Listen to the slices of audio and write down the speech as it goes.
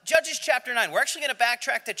Judges chapter 9. We're actually going to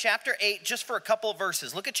backtrack to chapter 8 just for a couple of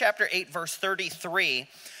verses. Look at chapter 8, verse 33.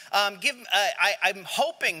 I'm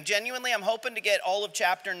hoping, genuinely, I'm hoping to get all of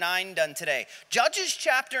chapter 9 done today. Judges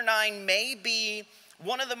chapter 9 may be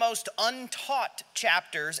one of the most untaught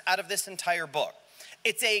chapters out of this entire book.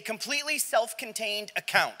 It's a completely self-contained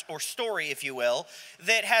account, or story, if you will,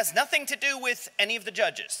 that has nothing to do with any of the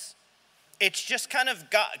judges. It's just kind of,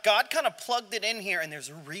 God kind of plugged it in here, and there's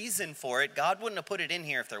a reason for it. God wouldn't have put it in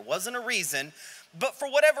here if there wasn't a reason. But for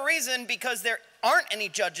whatever reason, because there aren't any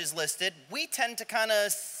judges listed, we tend to kind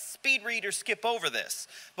of speed read or skip over this.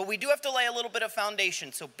 But we do have to lay a little bit of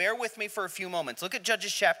foundation, so bear with me for a few moments. Look at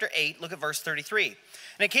Judges chapter 8, look at verse 33. And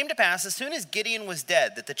it came to pass, as soon as Gideon was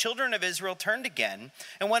dead, that the children of Israel turned again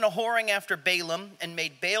and went a-whoring after Balaam and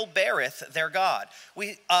made Baal-berith their god.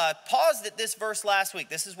 We paused at this verse last week.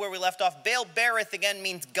 This is where we left off. Baal-berith again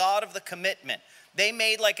means God of the commitment. They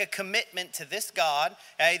made like a commitment to this God.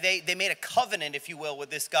 They made a covenant, if you will,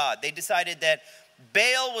 with this God. They decided that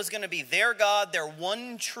Baal was going to be their God, their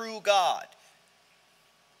one true God.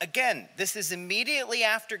 Again, this is immediately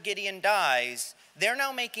after Gideon dies. They're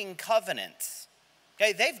now making covenants.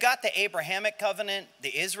 Okay, they've got the Abrahamic covenant,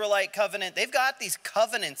 the Israelite covenant. They've got these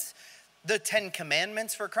covenants, the 10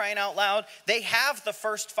 Commandments, for crying out loud. They have the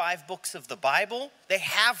first 5 books of the Bible. They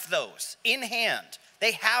have those in hand.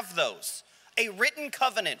 They have those. A written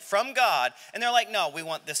covenant from God. And they're like, no, we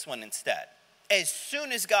want this one instead. As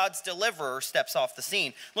soon as God's deliverer steps off the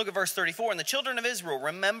scene. Look at verse 34. And the children of Israel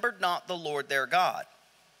remembered not the Lord their God,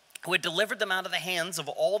 who had delivered them out of the hands of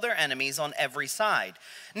all their enemies on every side.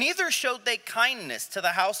 Neither showed they kindness to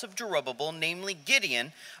the house of Jerubbaal, namely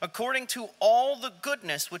Gideon, according to all the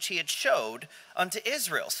goodness which he had showed unto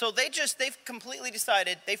Israel. So they've completely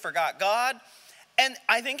decided they forgot God. And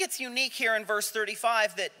I think it's unique here in verse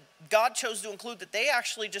 35 that God chose to include that they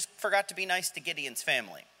actually just forgot to be nice to Gideon's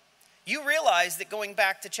family. You realize that going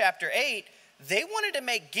back to chapter 8, they wanted to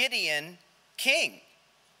make Gideon king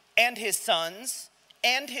and his sons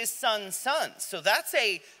and his son's sons. So that's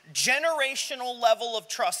a generational level of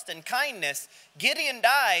trust and kindness. Gideon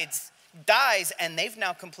dies, and they've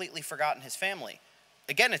now completely forgotten his family.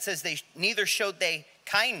 Again, it says they neither showed they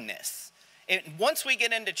kindness. Once we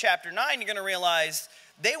get into chapter 9, you're going to realize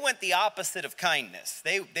they went the opposite of kindness.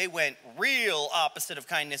 They went real opposite of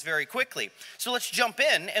kindness very quickly. So let's jump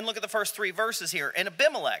in and look at the first 3 verses here. And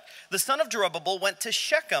Abimelech, the son of Jerubbaal, went to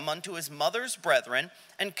Shechem unto his mother's brethren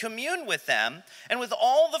and communed with them and with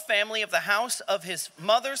all the family of the house of his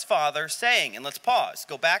mother's father, saying, and let's pause,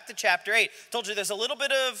 go back to chapter 8. Told you there's a little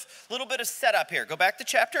bit of setup here. Go back to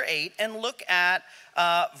chapter 8 and look at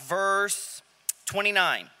verse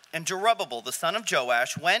 29. And Jerubbaal, the son of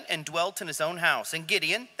Joash, went and dwelt in his own house. And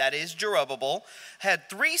Gideon, that is Jerubbaal, had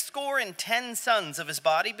 70 sons of his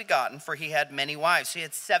body begotten, for he had many wives. So he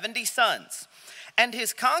had 70 sons. And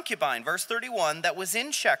his concubine, verse 31, that was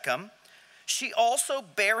in Shechem, she also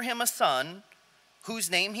bare him a son,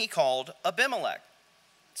 whose name he called Abimelech.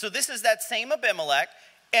 So this is that same Abimelech.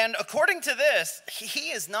 And according to this, he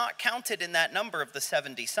is not counted in that number of the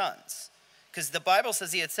 70 sons. Because the Bible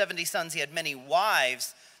says he had 70 sons, he had many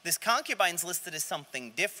wives. This concubine's listed as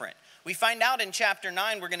something different. We find out in chapter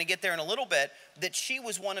 9, we're going to get there in a little bit, that she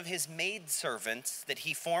was one of his maidservants that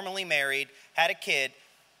he formerly married, had a kid.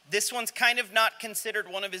 This one's kind of not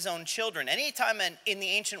considered one of his own children. Anytime in the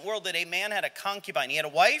ancient world that a man had a concubine, he had a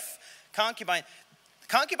wife, concubine.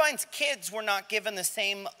 Concubine's kids were not given the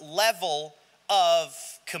same level of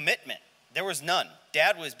commitment. There was none.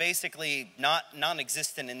 Dad was basically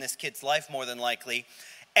non-existent in this kid's life, more than likely.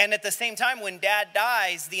 And at the same time, when dad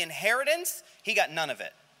dies, the inheritance, he got none of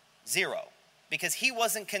it. 0. Because he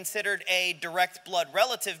wasn't considered a direct blood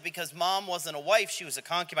relative because mom wasn't a wife, she was a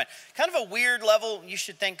concubine. Kind of a weird level. You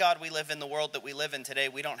should thank God we live in the world that we live in today.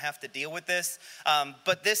 We don't have to deal with this.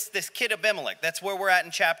 But this kid Abimelech, that's where we're at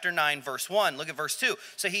in chapter 9, verse 1. Look at verse 2.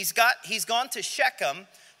 So he's gone to Shechem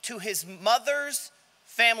to his mother's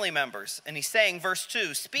family members. And he's saying, verse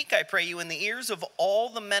 2, speak, I pray you, in the ears of all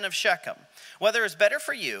the men of Shechem, whether it's better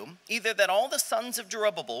for you, either that all the sons of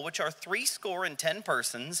Jerubbaal, which are 70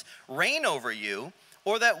 persons, reign over you,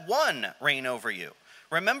 or that one reign over you.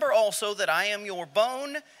 Remember also that I am your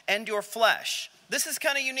bone and your flesh. This is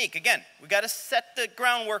kind of unique. Again, we got to set the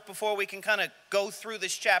groundwork before we can kind of go through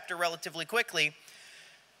this chapter relatively quickly.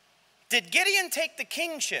 Did Gideon take the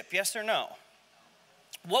kingship, yes or no?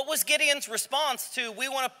 What was Gideon's response to, we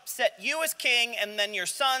want to set you as king and then your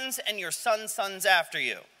sons and your sons' sons after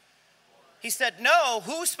you? He said, no,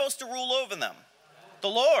 who's supposed to rule over them? The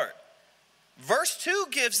Lord. Verse 2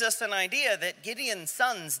 gives us an idea that Gideon's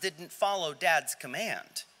sons didn't follow dad's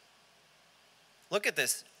command. Look at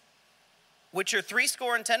this. which are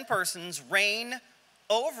 70 persons, reign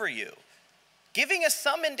over you. Giving us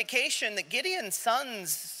some indication that Gideon's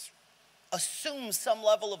sons assumed some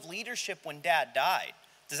level of leadership when dad died.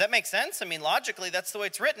 Does that make sense? I mean, logically, that's the way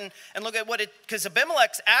it's written. And look at because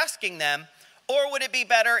Abimelech's asking them, or would it be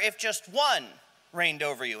better if just one reigned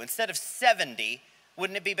over you? Instead of 70,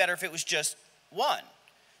 wouldn't it be better if it was just one?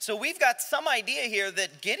 So we've got some idea here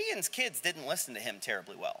that Gideon's kids didn't listen to him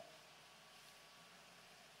terribly well.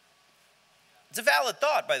 It's a valid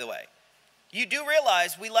thought, by the way. You do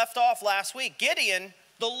realize we left off last week. Gideon,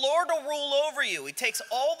 the Lord will rule over you. He takes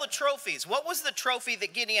all the trophies. What was the trophy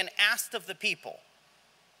that Gideon asked of the people?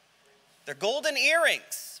 Their golden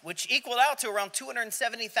earrings, which equaled out to around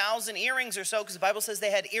 270,000 earrings or so, because the Bible says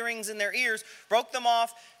they had earrings in their ears, broke them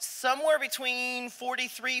off, somewhere between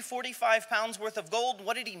 43, 45 pounds worth of gold.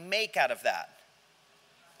 What did he make out of that?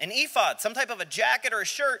 An ephod, some type of a jacket or a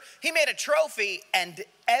shirt. He made a trophy, and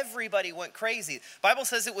everybody went crazy. The Bible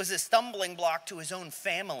says it was a stumbling block to his own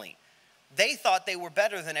family. They thought they were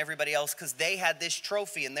better than everybody else because they had this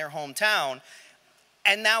trophy in their hometown.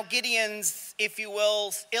 And now Gideon's, if you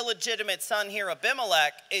will, illegitimate son here,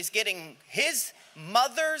 Abimelech, is getting his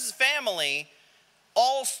mother's family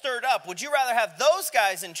all stirred up. Would you rather have those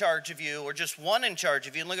guys in charge of you or just one in charge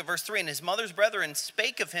of you? And look at verse 3. And his mother's brethren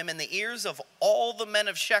spake of him in the ears of all the men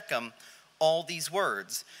of Shechem all these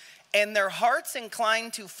words. And their hearts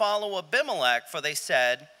inclined to follow Abimelech, for they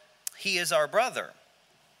said, he is our brother.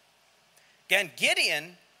 Again,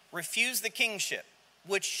 Gideon refused the kingship,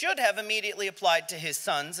 which should have immediately applied to his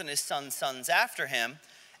sons and his sons' sons after him.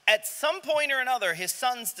 At some point or another, his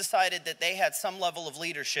sons decided that they had some level of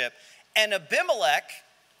leadership. And Abimelech,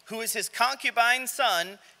 who is his concubine's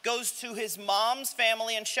son, goes to his mom's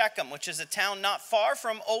family in Shechem, which is a town not far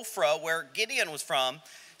from Ophrah, where Gideon was from,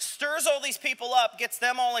 stirs all these people up, gets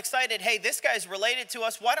them all excited. Hey, this guy's related to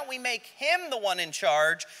us. Why don't we make him the one in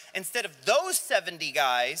charge instead of those 70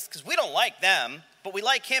 guys? Because we don't like them. But we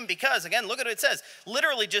like him because, again, look at what it says.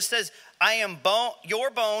 Literally just says, I am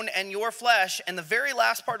your bone and your flesh. And the very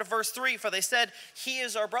last part of verse 3, for they said, he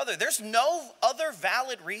is our brother. There's no other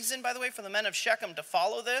valid reason, by the way, for the men of Shechem to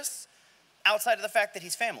follow this outside of the fact that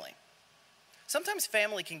he's family. Sometimes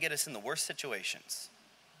family can get us in the worst situations.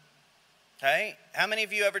 Okay? How many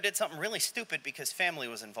of you ever did something really stupid because family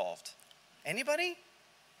was involved? Anybody?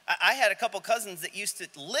 I had a couple cousins that used to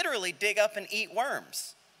literally dig up and eat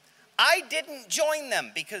worms. I didn't join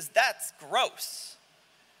them because that's gross.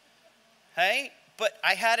 Hey, but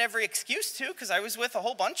I had every excuse to because I was with a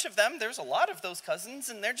whole bunch of them. There's a lot of those cousins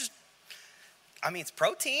and they're just, it's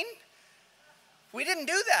protein. We didn't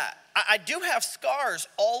do that. I do have scars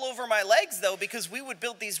all over my legs though because we would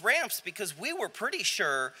build these ramps because we were pretty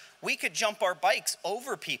sure we could jump our bikes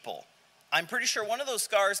over people. I'm pretty sure one of those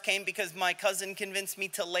scars came because my cousin convinced me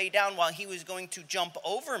to lay down while he was going to jump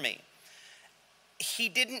over me. He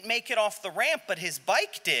didn't make it off the ramp, but his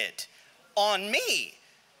bike did on me.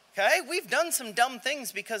 Okay, we've done some dumb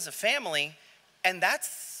things because of family, and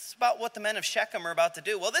that's about what the men of Shechem are about to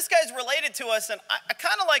do. Well, this guy's related to us, and I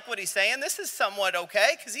kind of like what he's saying. This is somewhat okay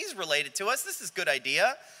because he's related to us. This is a good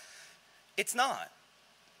idea. It's not,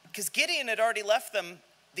 because Gideon had already left them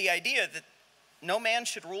the idea that no man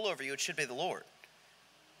should rule over you. It should be the Lord.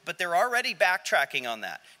 But they're already backtracking on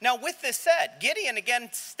that. Now, with this said, Gideon again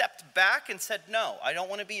stepped back and said, no, I don't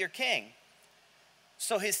want to be your king.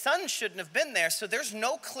 So his sons shouldn't have been there. So there's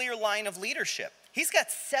no clear line of leadership. He's got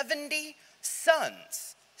 70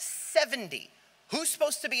 sons. 70. Who's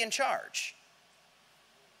supposed to be in charge?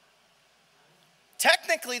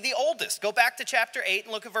 Technically the oldest. Go back to chapter 8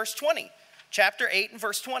 and look at verse 20. Chapter 8 and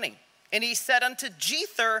verse 20. And he said unto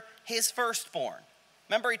Jether, his firstborn.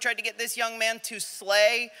 Remember, he tried to get this young man to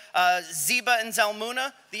slay Zebah and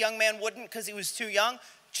Zalmunna. The young man wouldn't because he was too young.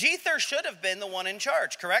 Jether should have been the one in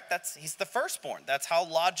charge, correct? He's the firstborn. That's how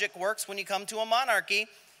logic works when you come to a monarchy.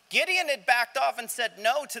 Gideon had backed off and said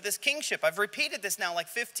no to this kingship. I've repeated this now like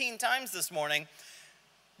 15 times this morning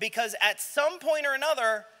because at some point or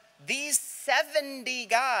another, these 70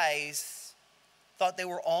 guys thought they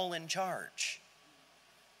were all in charge.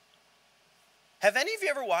 Have any of you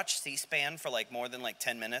ever watched C-SPAN for more than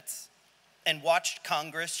 10 minutes and watched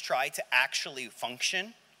Congress try to actually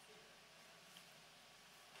function?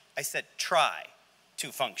 I said try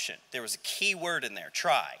to function. There was a key word in there,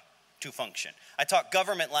 try to function. I taught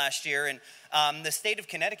government last year, and the state of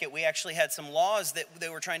Connecticut, we actually had some laws that they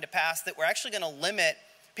were trying to pass that were actually going to limit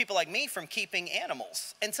people like me from keeping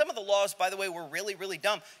animals. And some of the laws, by the way, were really, really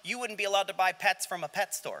dumb. You wouldn't be allowed to buy pets from a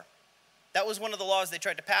pet store. That was one of the laws they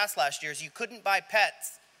tried to pass last year, is you couldn't buy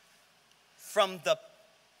pets from the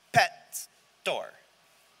pet store.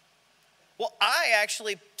 Well, I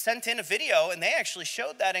actually sent in a video and they actually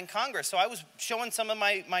showed that in Congress. So I was showing some of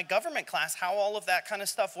my government class how all of that kind of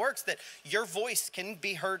stuff works, that your voice can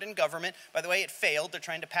be heard in government. By the way, it failed. They're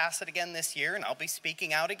trying to pass it again this year, and I'll be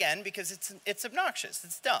speaking out again because it's obnoxious.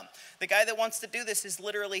 It's dumb. The guy that wants to do this is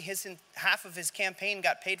literally half of his campaign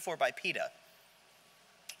got paid for by PETA.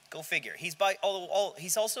 Go figure.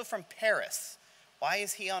 He's also from Paris. Why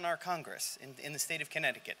is he on our Congress in the state of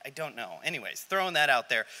Connecticut? I don't know. Anyways, throwing that out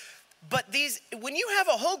there. But when you have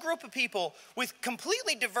a whole group of people with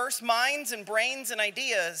completely diverse minds and brains and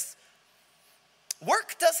ideas,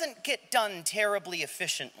 work doesn't get done terribly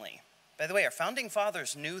efficiently. By the way, our founding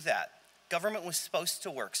fathers knew that. Government was supposed to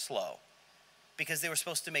work slow because they were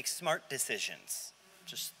supposed to make smart decisions.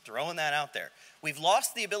 Just throwing that out there. We've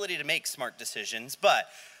lost the ability to make smart decisions, but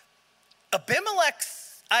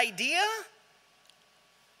Abimelech's idea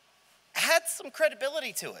had some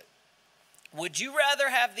credibility to it. Would you rather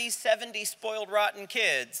have these 70 spoiled, rotten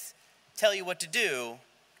kids tell you what to do,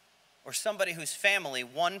 or somebody whose family,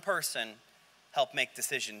 one person, help make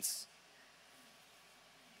decisions?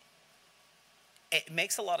 It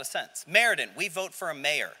makes a lot of sense. Meriden, we vote for a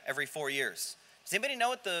mayor every 4 years. Does anybody know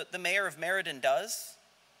what the mayor of Meriden does?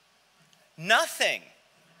 Nothing.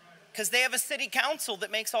 Because they have a city council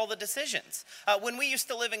that makes all the decisions. When we used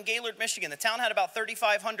to live in Gaylord, Michigan, the town had about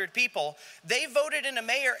 3,500 people. They voted in a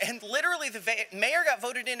mayor, and literally the mayor got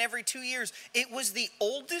voted in every 2 years. It was the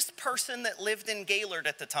oldest person that lived in Gaylord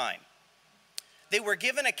at the time. They were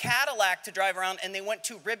given a Cadillac to drive around, and they went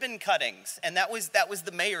to ribbon cuttings, and that was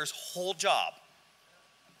the mayor's whole job.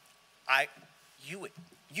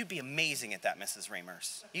 You'd be amazing at that, Mrs.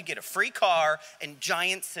 Reimers. You'd get a free car and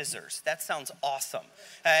giant scissors. That sounds awesome,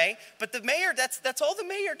 okay? But the mayor, that's all the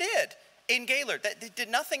mayor did in Gaylord. That did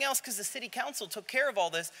nothing else because the city council took care of all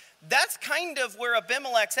this. That's kind of where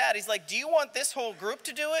Abimelech's at. He's like, do you want this whole group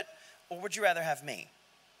to do it, or would you rather have me?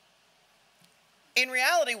 In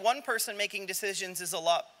reality, one person making decisions is a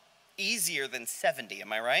lot easier than 70,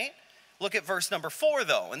 am I right? Look at verse number 4,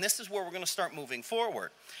 though, and this is where we're going to start moving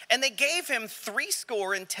forward. And they gave him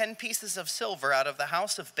 70 pieces of silver out of the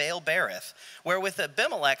house of Baal-berith, wherewith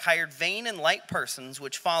Abimelech hired vain and light persons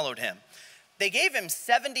which followed him. They gave him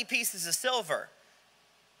 70 pieces of silver.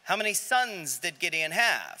 How many sons did Gideon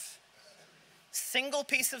have? Single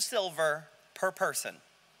piece of silver per person.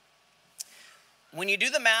 When you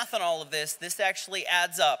do the math on all of this, this actually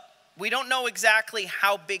adds up. We don't know exactly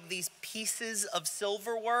how big these pieces of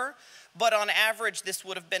silver were, but on average, this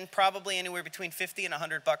would have been probably anywhere between $50 and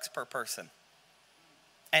 $100 per person.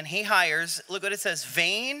 And he hires, look what it says,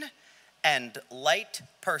 vain and light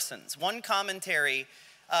persons. One commentary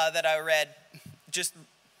that I read just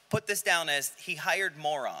put this down as he hired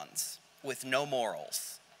morons with no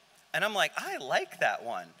morals. And I'm like, I like that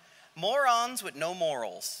one. Morons with no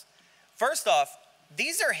morals. First off,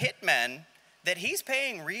 these are hitmen that he's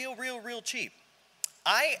paying real cheap.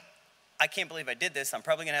 I can't believe I did this. I'm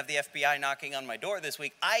probably going to have the FBI knocking on my door this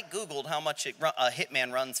week. I Googled how much a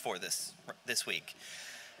hitman runs for this week.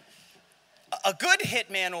 A good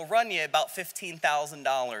hitman will run you about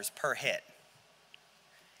 $15,000 per hit.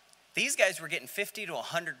 These guys were getting $50 to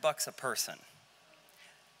 $100 a person.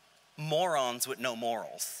 Morons with no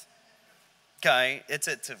morals. Okay, it's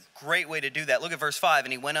a great way to do that. Look at verse 5.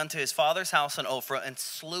 And he went unto his father's house in Ophrah and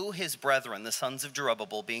slew his brethren, the sons of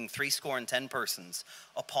Jerubbabel, being 70 persons,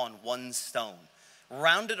 upon one stone.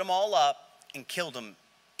 Rounded them all up and killed them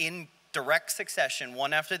in direct succession,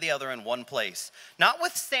 one after the other in one place.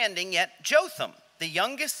 Notwithstanding, yet Jotham, the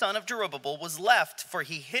youngest son of Jerubbabel, was left, for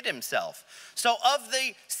he hid himself. So of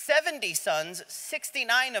the 70 sons,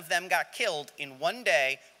 69 of them got killed in one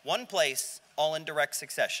day, one place, all in direct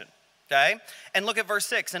succession. Okay? And look at verse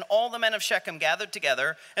 6. And all the men of Shechem gathered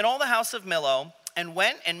together, and all the house of Millo, and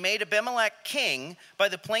went and made Abimelech king by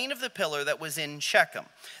the plain of the pillar that was in Shechem.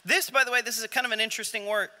 This, by the way, this is a kind of an interesting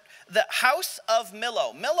word. The house of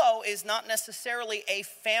Millo. Millo is not necessarily a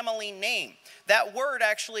family name. That word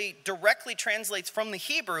actually directly translates from the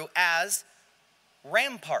Hebrew as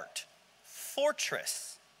rampart,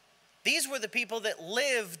 fortress. These were the people that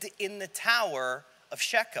lived in the tower of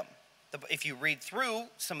Shechem. If you read through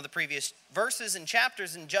some of the previous verses and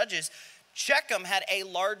chapters in Judges, Shechem had a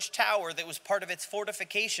large tower that was part of its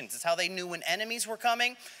fortifications. It's how they knew when enemies were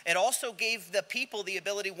coming. It also gave the people the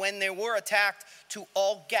ability, when they were attacked, to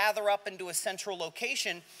all gather up into a central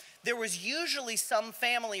location. There was usually some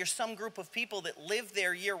family or some group of people that lived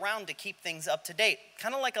there year-round to keep things up to date,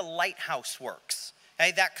 kind of like a lighthouse works.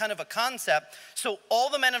 Okay, that kind of a concept. So all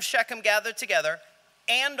the men of Shechem gathered together,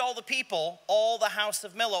 and all the people, all the house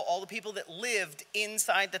of Millo, all the people that lived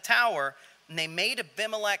inside the tower, and they made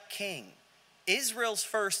Abimelech king. Israel's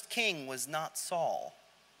first king was not Saul.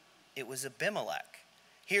 It was Abimelech.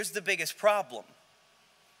 Here's the biggest problem.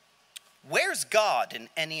 Where's God in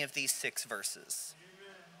any of these 6 verses?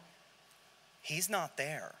 He's not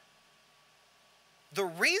there. The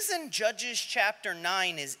reason Judges chapter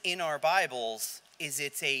 9 is in our Bibles is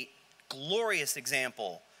it's a glorious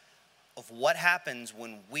example of what happens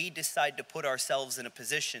when we decide to put ourselves in a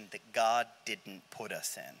position that God didn't put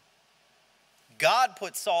us in. God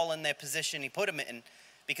put Saul in that position he put him in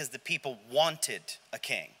because the people wanted a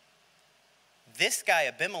king. This guy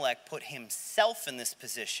Abimelech put himself in this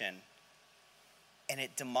position, and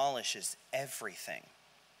it demolishes everything.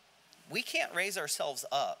 We can't raise ourselves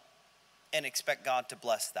up and expect God to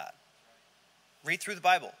bless that. Read through the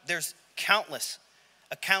Bible. There's countless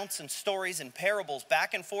accounts and stories and parables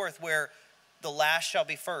back and forth where the last shall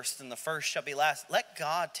be first and the first shall be last. Let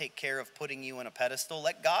God take care of putting you in a pedestal.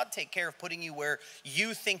 Let God take care of putting you where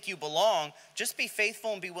you think you belong. Just be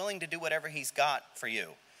faithful and be willing to do whatever he's got for you.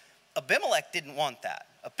 Abimelech didn't want that.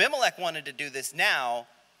 Abimelech wanted to do this now,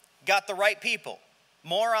 got the right people,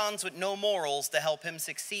 morons with no morals to help him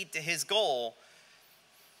succeed to his goal.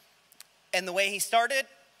 And the way he started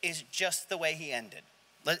is just the way he ended.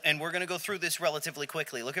 And we're going to go through this relatively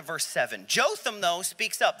quickly. Look at verse 7. Jotham, though,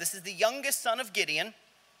 speaks up. This is the youngest son of Gideon.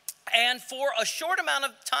 And for a short amount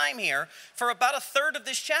of time here, for about a third of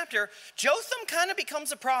this chapter, Jotham kind of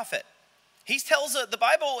becomes a prophet. He tells the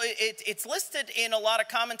Bible, it's listed in a lot of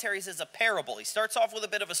commentaries as a parable. He starts off with a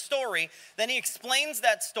bit of a story, then he explains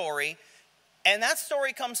that story, and that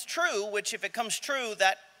story comes true, which if it comes true,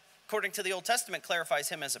 that, according to the Old Testament, clarifies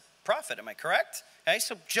him as a prophet. Am I correct? Okay,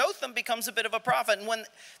 so Jotham becomes a bit of a prophet, and when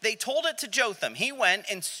they told it to Jotham, he went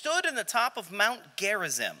and stood in the top of Mount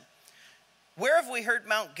Gerizim. Where have we heard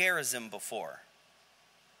Mount Gerizim before?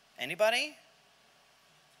 Anybody?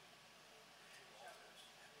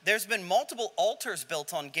 There's been multiple altars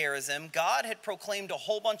built on Gerizim. God had proclaimed a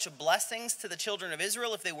whole bunch of blessings to the children of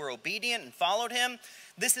Israel if they were obedient and followed him.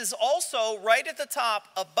 This is also right at the top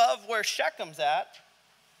above where Shechem's at.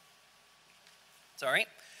 Sorry.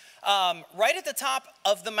 Right at the top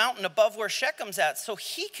of the mountain above where Shechem's at. So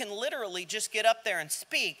he can literally just get up there and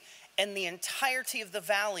speak, and the entirety of the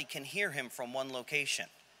valley can hear him from one location.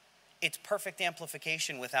 It's perfect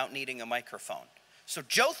amplification without needing a microphone. So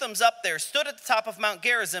Jotham's up there, stood at the top of Mount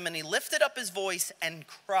Gerizim, and he lifted up his voice and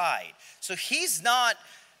cried. So he's not,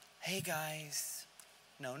 hey guys,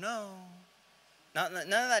 no. None of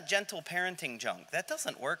that gentle parenting junk. That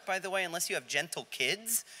doesn't work, by the way, unless you have gentle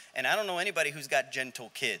kids. And I don't know anybody who's got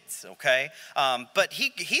gentle kids, okay? But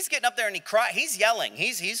he's getting up there and he's yelling.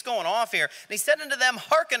 He's going off here. And he said unto them,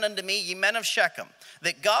 hearken unto me, ye men of Shechem,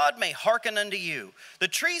 that God may hearken unto you. The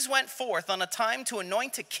trees went forth on a time to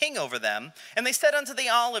anoint a king over them. And they said unto the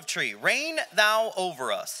olive tree, reign thou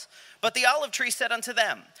over us. But the olive tree said unto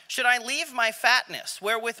them, should I leave my fatness,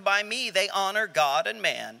 wherewith by me they honor God and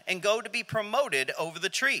man, and go to be promoted over the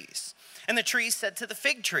trees? And the trees said to the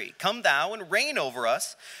fig tree, come thou and reign over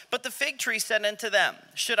us. But the fig tree said unto them,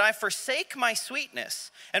 should I forsake my sweetness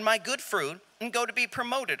and my good fruit, and go to be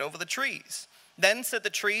promoted over the trees? Then said the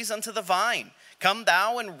trees unto the vine, come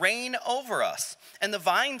thou and reign over us. And the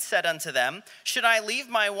vine said unto them, should I leave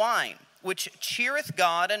my wine, which cheereth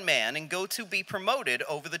God and man, and go to be promoted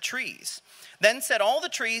over the trees? Then said all the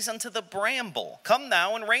trees unto the bramble, come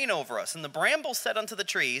thou and reign over us. And the bramble said unto the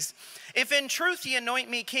trees, if in truth ye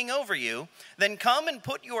anoint me king over you, then come and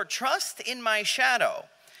put your trust in my shadow.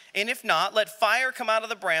 And if not, let fire come out of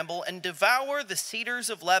the bramble and devour the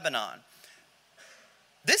cedars of Lebanon.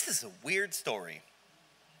 This is a weird story.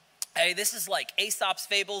 Hey, this is like Aesop's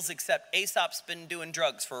fables, except Aesop's been doing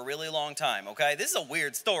drugs for a really long time, okay? This is a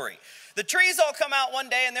weird story. The trees all come out one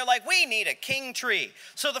day and they're like, we need a king tree.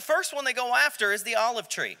 So the first one they go after is the olive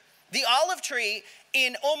tree. The olive tree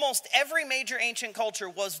in almost every major ancient culture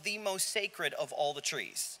was the most sacred of all the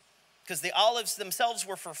trees, because the olives themselves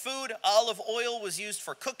were for food. Olive oil was used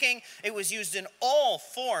for cooking. It was used in all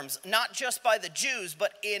forms, not just by the Jews,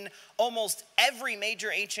 but in almost every major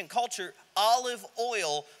ancient culture. Olive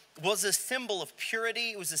oil was a symbol of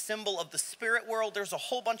purity. It was a symbol of the spirit world. There's a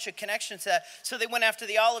whole bunch of connections to that. So they went after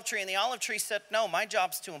the olive tree, and the olive tree said, no, my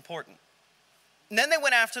job's too important. And then they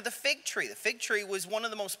went after the fig tree. The fig tree was one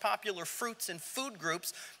of the most popular fruits and food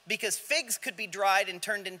groups because figs could be dried and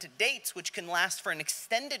turned into dates, which can last for an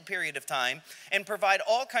extended period of time and provide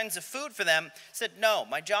all kinds of food for them. Said, no,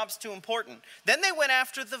 my job's too important. Then they went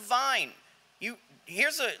after the vine.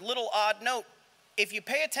 Here's a little odd note. If you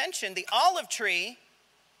pay attention, the olive tree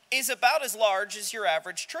is about as large as your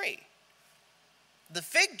average tree. The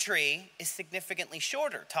fig tree is significantly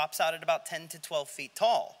shorter, tops out at about 10 to 12 feet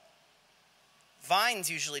tall. Vines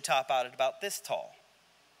usually top out at about this tall.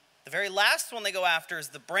 The very last one they go after is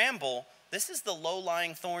the bramble. This is the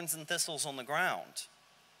low-lying thorns and thistles on the ground.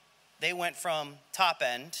 They went from top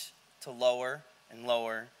end to lower and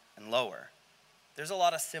lower and lower. There's a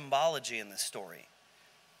lot of symbology in this story.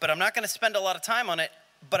 But I'm not going to spend a lot of time on it.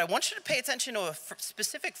 But I want you to pay attention to a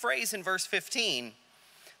specific phrase in verse 15.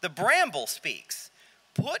 The bramble speaks,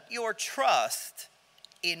 "Put your trust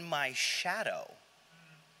in my shadow."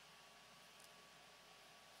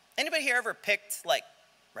 Anybody here ever picked like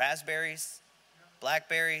raspberries,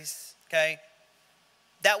 blackberries, okay?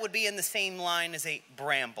 That would be in the same line as a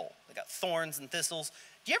bramble. They got thorns and thistles.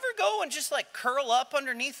 Do you ever go and just like curl up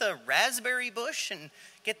underneath a raspberry bush and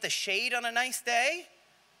get the shade on a nice day?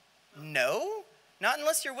 No, not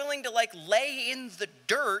unless you're willing to like lay in the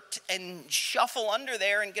dirt and shuffle under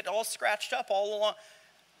there and get all scratched up all along.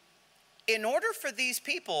 In order for these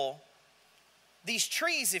people, these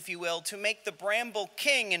trees, if you will, to make the bramble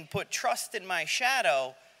king and put trust in my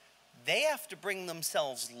shadow, they have to bring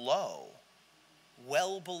themselves low,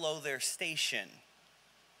 well below their station.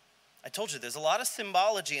 I told you there's a lot of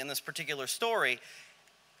symbology in this particular story,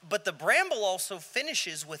 but the bramble also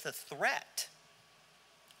finishes with a threat.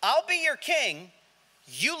 I'll be your king.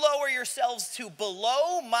 You lower yourselves to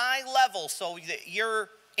below my level so that you're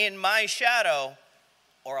in my shadow,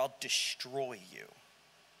 or I'll destroy you.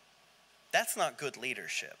 That's not good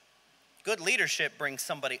leadership. Good leadership brings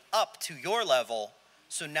somebody up to your level,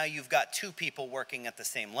 so now you've got two people working at the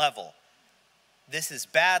same level. This is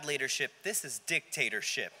bad leadership. This is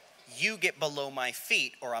dictatorship. You get below my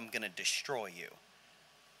feet or I'm going to destroy you.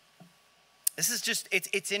 This is just,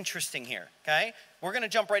 it's interesting here, okay? We're going to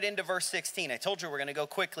jump right into verse 16. I told you we're going to go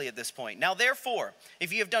quickly at this point. Now, therefore,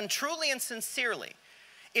 if you have done truly and sincerely,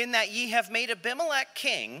 in that ye have made Abimelech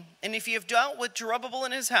king, and if ye have dealt with Jerubbaal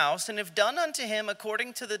in his house, and have done unto him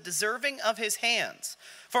according to the deserving of his hands.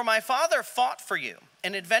 For my father fought for you,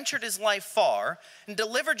 and adventured his life far, and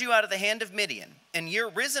delivered you out of the hand of Midian. And ye are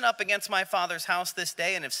risen up against my father's house this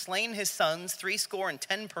day, and have slain his sons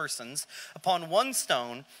 70 persons upon one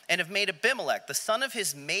stone, and have made Abimelech, the son of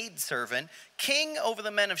his maidservant, king over the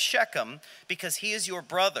men of Shechem, because he is your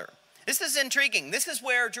brother. This is intriguing. This is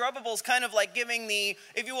where Jerubbaal is kind of like giving the,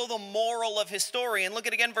 if you will, the moral of his story. And look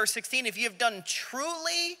at again verse 16. If you have done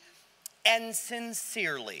truly and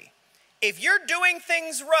sincerely, if you're doing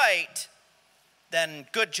things right, then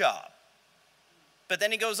good job. But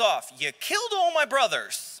then he goes off. You killed all my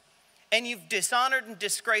brothers, and you've dishonored and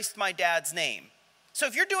disgraced my dad's name. So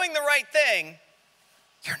if you're doing the right thing,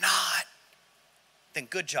 you're not, then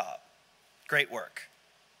good job. Great work.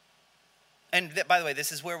 And by the way,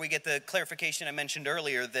 this is where we get the clarification I mentioned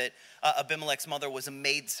earlier that Abimelech's mother was a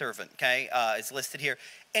maidservant, okay? It's listed here.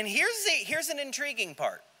 And here's an intriguing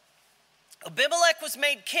part. Abimelech was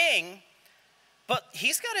made king, but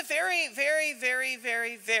he's got a very, very, very,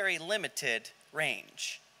 very, very limited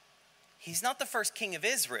range. He's not the first king of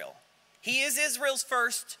Israel. He is Israel's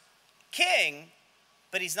first king,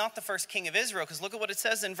 but he's not the first king of Israel, because look at what it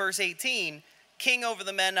says in verse 18, king over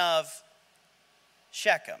the men of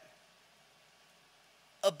Shechem.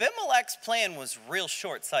 Abimelech's plan was real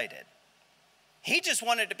short-sighted. He just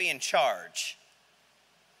wanted to be in charge.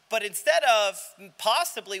 But instead of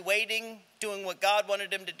possibly waiting, doing what God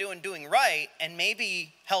wanted him to do and doing right, and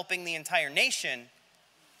maybe helping the entire nation,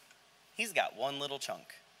 he's got one little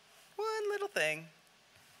chunk, one little thing,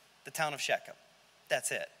 the town of Shechem.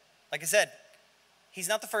 That's it. Like I said, he's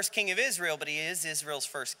not the first king of Israel, but he is Israel's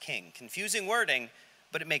first king. Confusing wording,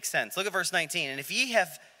 but it makes sense. Look at verse 19. And if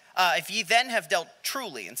ye then have dealt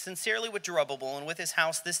truly and sincerely with Jerubbaal and with his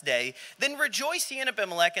house this day, then rejoice ye in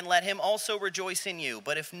Abimelech, and let him also rejoice in you.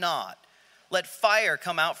 But if not, let fire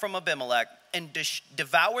come out from Abimelech and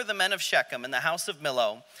devour the men of Shechem and the house of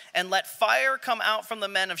Millo, and let fire come out from the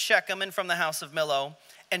men of Shechem and from the house of Millo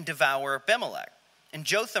and devour Abimelech. And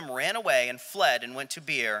Jotham ran away and fled and went to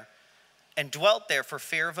Beer and dwelt there for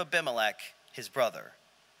fear of Abimelech, his brother.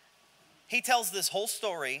 He tells this whole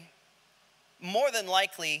story, more than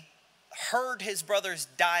likely heard his brothers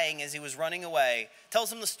dying as he was running away, tells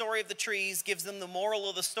them the story of the trees, gives them the moral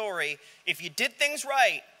of the story. If you did things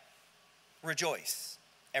right, rejoice.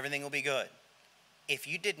 Everything will be good. If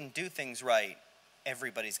you didn't do things right,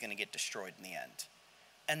 everybody's going to get destroyed in the end.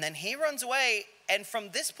 And then he runs away, and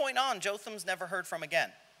from this point on, Jotham's never heard from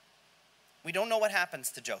again. We don't know what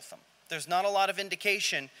happens to Jotham. There's not a lot of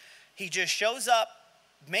indication. He just shows up,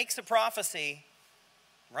 makes a prophecy,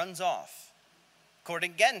 runs off.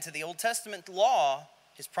 According again to the Old Testament law,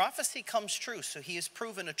 his prophecy comes true, so he is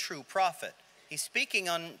proven a true prophet. He's speaking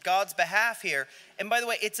on God's behalf here. And by the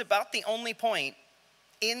way, it's about the only point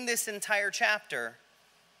in this entire chapter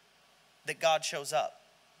that God shows up.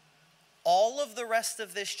 All of the rest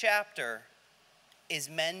of this chapter is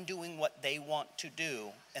men doing what they want to do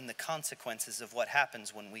and the consequences of what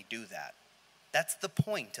happens when we do that. That's the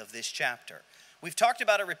point of this chapter. We've talked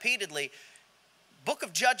about it repeatedly. Book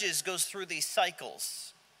of Judges goes through these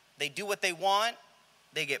cycles. They do what they want,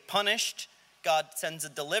 they get punished, God sends a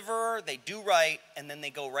deliverer, they do right, and then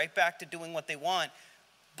they go right back to doing what they want.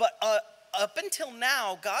 But up until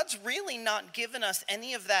now, God's really not given us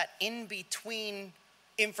any of that in-between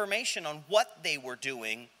information on what they were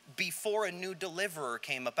doing before a new deliverer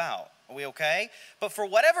came about. Are we okay? But for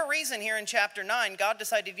whatever reason here in chapter 9, God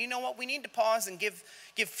decided, you know what, we need to pause and give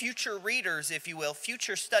future readers, if you will,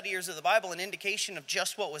 future studiers of the Bible, an indication of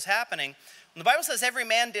just what was happening. When the Bible says every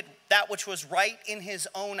man did that which was right in his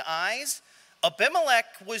own eyes, Abimelech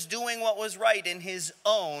was doing what was right in his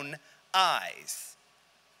own eyes.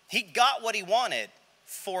 He got what he wanted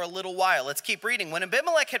for a little while. Let's keep reading. When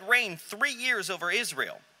Abimelech had reigned 3 years over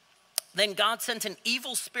Israel, then God sent an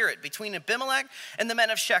evil spirit between Abimelech and the men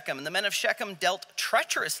of Shechem. And the men of Shechem dealt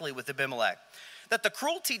treacherously with Abimelech, that the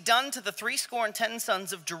cruelty done to the 70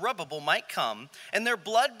 sons of Jerubbaal might come, and their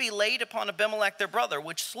blood be laid upon Abimelech their brother,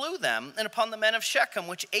 which slew them, and upon the men of Shechem,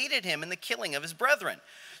 which aided him in the killing of his brethren.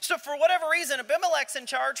 So for whatever reason, Abimelech's in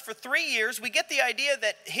charge for 3 years. We get the idea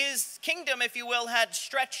that his kingdom, if you will, had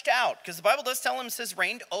stretched out, because the Bible does tell him, it says,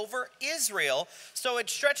 reigned over Israel. So it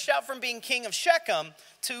stretched out from being king of Shechem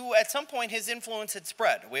to, at some point, his influence had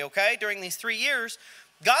spread. Are we okay? During these 3 years,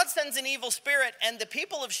 God sends an evil spirit, and the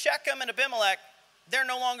people of Shechem and Abimelech, they're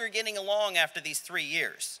no longer getting along after these 3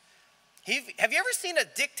 years. Have you ever seen a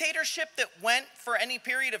dictatorship that went for any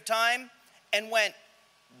period of time and went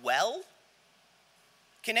well?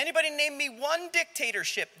 Can anybody name me one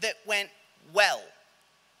dictatorship that went well?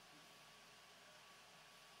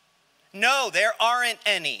 No, there aren't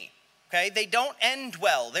any. Okay, they don't end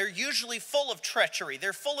well. They're usually full of treachery.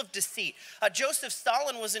 They're full of deceit. Joseph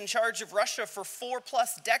Stalin was in charge of Russia for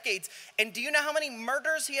 4+ decades. And do you know how many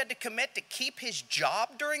murders he had to commit to keep his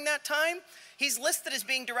job during that time? He's listed as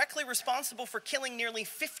being directly responsible for killing nearly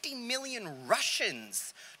 50 million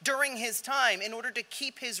Russians during his time in order to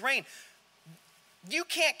keep his reign. You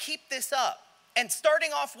can't keep this up. And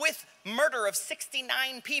starting off with murder of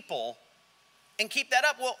 69 people and keep that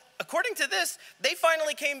up. Well, according to this, they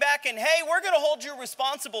finally came back and, hey, we're going to hold you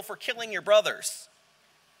responsible for killing your brothers.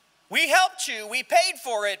 We helped you, we paid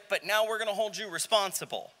for it, but now we're going to hold you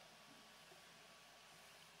responsible.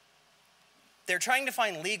 They're trying to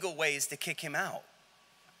find legal ways to kick him out.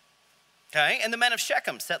 Okay, and the men of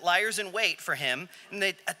Shechem set liers in wait for him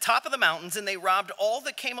at top of the mountains, and they robbed all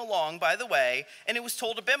that came along by the way, and it was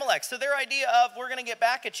told Abimelech. So their idea of, we're going to get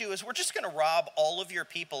back at you, is we're just going to rob all of your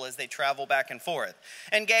people as they travel back and forth.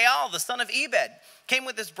 And Gaal, the son of Ebed, came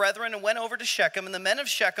with his brethren and went over to Shechem, and the men of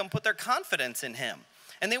Shechem put their confidence in him.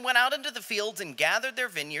 And they went out into the fields and gathered their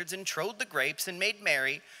vineyards and trode the grapes and made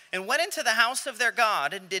merry and went into the house of their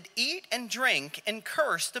God and did eat and drink and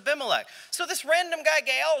cursed Abimelech. So this random guy,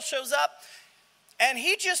 Gaal, shows up and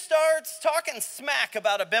he just starts talking smack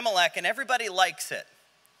about Abimelech and everybody likes it.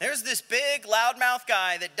 There's this big loudmouth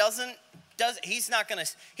guy that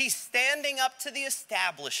he's standing up to the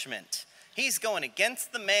establishment. He's going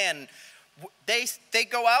against the man. They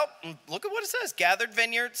go out and look at what it says. Gathered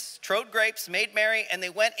vineyards, trode grapes, made merry, and they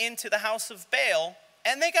went into the house of Baal,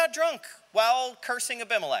 and they got drunk while cursing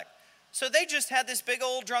Abimelech. So they just had this big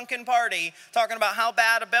old drunken party talking about how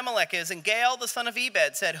bad Abimelech is. And Gaal, the son of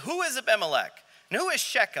Ebed, said, who is Abimelech? And who is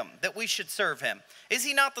Shechem that we should serve him? Is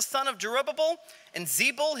he not the son of Jerubbaal and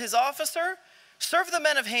Zebul his officer? Serve the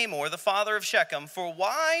men of Hamor, the father of Shechem, for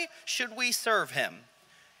why should we serve him?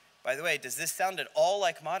 By the way, does this sound at all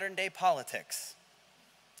like modern day politics?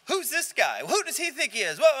 Who's this guy? Who does he think he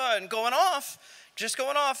is? Whoa, and going off.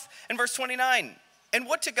 In verse 29, and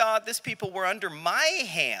would to God this people were under my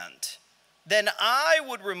hand, then I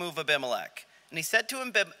would remove Abimelech. And he said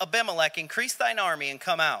to Abimelech, increase thine army and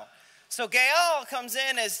come out. So Gaal comes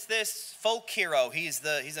in as this folk hero. He's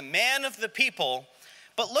a man of the people.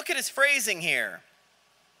 But look at his phrasing here.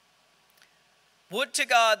 Would to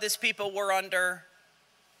God this people were under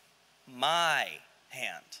my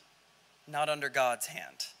hand, not under God's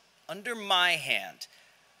hand. Under my hand.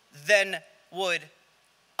 Then would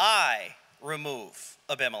I remove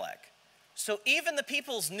Abimelech. So even the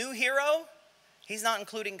people's new hero, he's not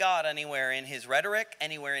including God anywhere in his rhetoric,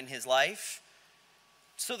 anywhere in his life.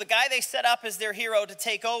 So the guy they set up as their hero to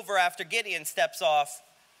take over after Gideon steps off,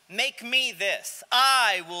 make me this.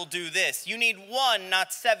 I will do this. You need 1,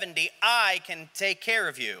 not 70. I can take care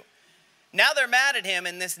of you. Now they're mad at him,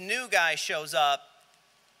 and this new guy shows up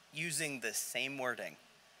using the same wording.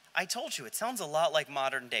 I told you, it sounds a lot like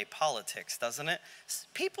modern day politics, doesn't it?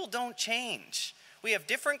 People don't change. We have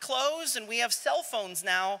different clothes and we have cell phones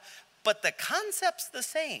now, but the concept's the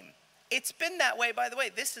same. It's been that way, by the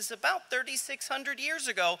way. This is about 3,600 years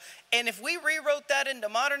ago. And if we rewrote that into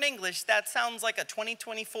modern English, that sounds like a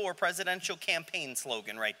 2024 presidential campaign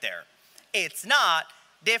slogan right there. It's not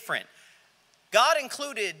different. God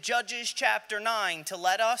included Judges chapter 9 to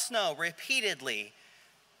let us know repeatedly,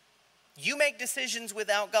 you make decisions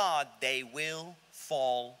without God, they will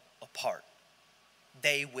fall apart.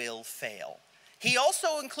 They will fail. He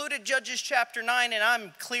also included Judges chapter 9, and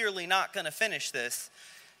I'm clearly not going to finish this,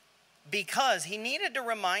 because he needed to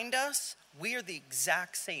remind us we are the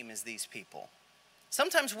exact same as these people.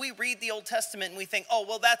 Sometimes we read the Old Testament and we think, oh,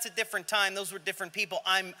 well, that's a different time. Those were different people.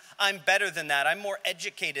 I'm better than that. I'm more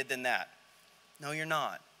educated than that. No, you're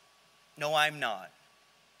not. No, I'm not.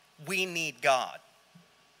 We need God.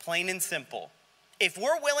 Plain and simple. If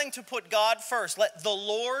we're willing to put God first, let the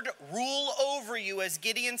Lord rule over you, as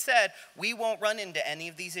Gideon said, we won't run into any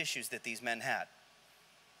of these issues that these men had.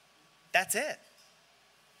 That's it.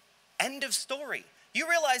 End of story. You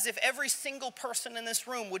realize if every single person in this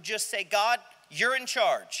room would just say, God, you're in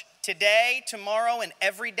charge. Today, tomorrow, and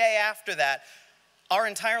every day after that, our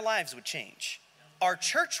entire lives would change. Our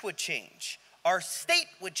church would change. Our state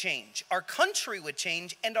would change. Our country would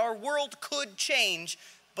change. And our world could change.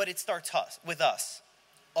 But it starts with us.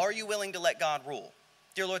 Are you willing to let God rule?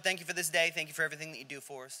 Dear Lord, thank you for this day. Thank you for everything that you do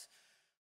for us.